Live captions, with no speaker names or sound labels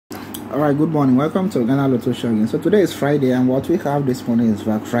Alright, good morning. Welcome to Ghana Lotto Show again. So today is Friday, and what we have this morning is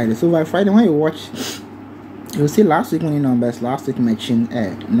VAC Friday. So VAC Friday, when you watch, you'll see last week winning numbers, last week matching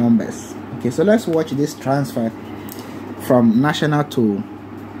numbers. Okay, so let's watch this transfer from National to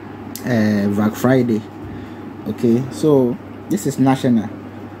VAC Friday. Okay, so this is National.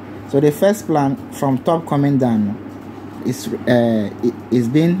 So the first plan from top coming down is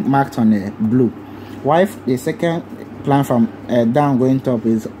being marked on blue, while the second plan from down going top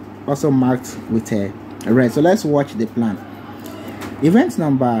is also marked with red. So let's watch the plan. Event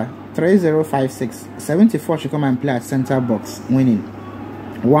number 3056 74 should come and play at center box, winning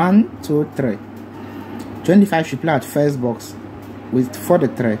 1 2 3. 25 should play at first box with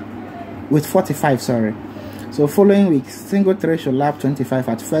 45, sorry. So following week, single 3 should lap 25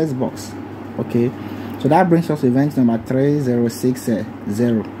 at first box. Okay, so that brings us to event number 3060.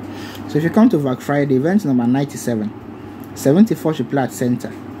 So if you come to VAC Friday, event number 97 74 should play at center,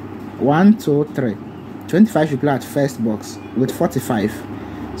 1 2 3. 25 should play at first box with 45.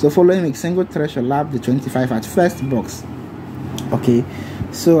 So following week, single 3 should lap the 25 at first box. Okay,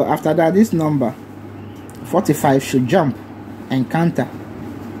 so after that, this number 45 should jump and counter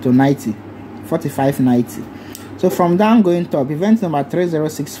to 90, 45 90. So from down going top, event number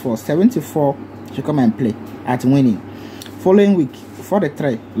 3064 74 should come and play at winning. Following week,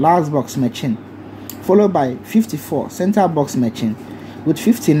 43 last box matching, followed by 54 center box matching with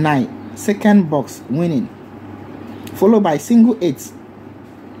 59 second box winning, followed by single 8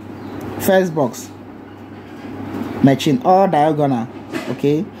 first box matching, all diagonal.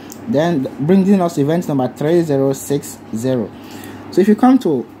 Okay, then bringing us to event number 3060. So if you come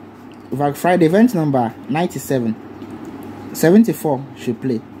to VAC Friday, event number 97 74 should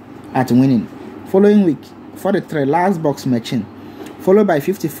play at winning. Following week, 43 last box matching, followed by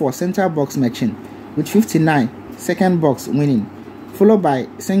 54 center box matching with 59 second box winning, followed by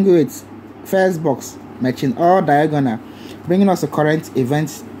single 8 first box matching, all diagonal, bringing us the current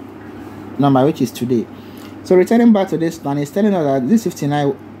event number, which is today. So returning back to this plan, is telling us that this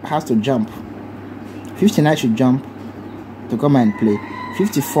 59 has to jump. 59 should jump to come and play.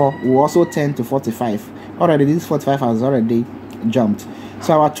 54 will also turn to 45. Already this 45 has already jumped.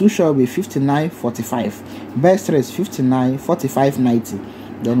 So our two shall be 59 45. Best race 59 45 90.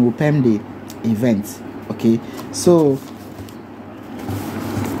 Then we'll pen the event. Okay, so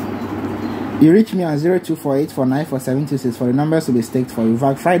you reach me on 0248494726 for the numbers to be staked for you.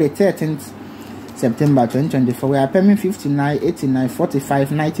 VAC Friday 13th September 2024. We are paying 59 89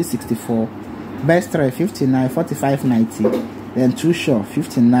 45 90 64. Best try 59 45 90. Then two short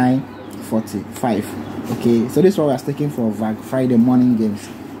 59 45. Okay, so this is what we are staking for VAC Friday morning games.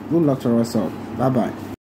 Good luck to us all. Bye bye.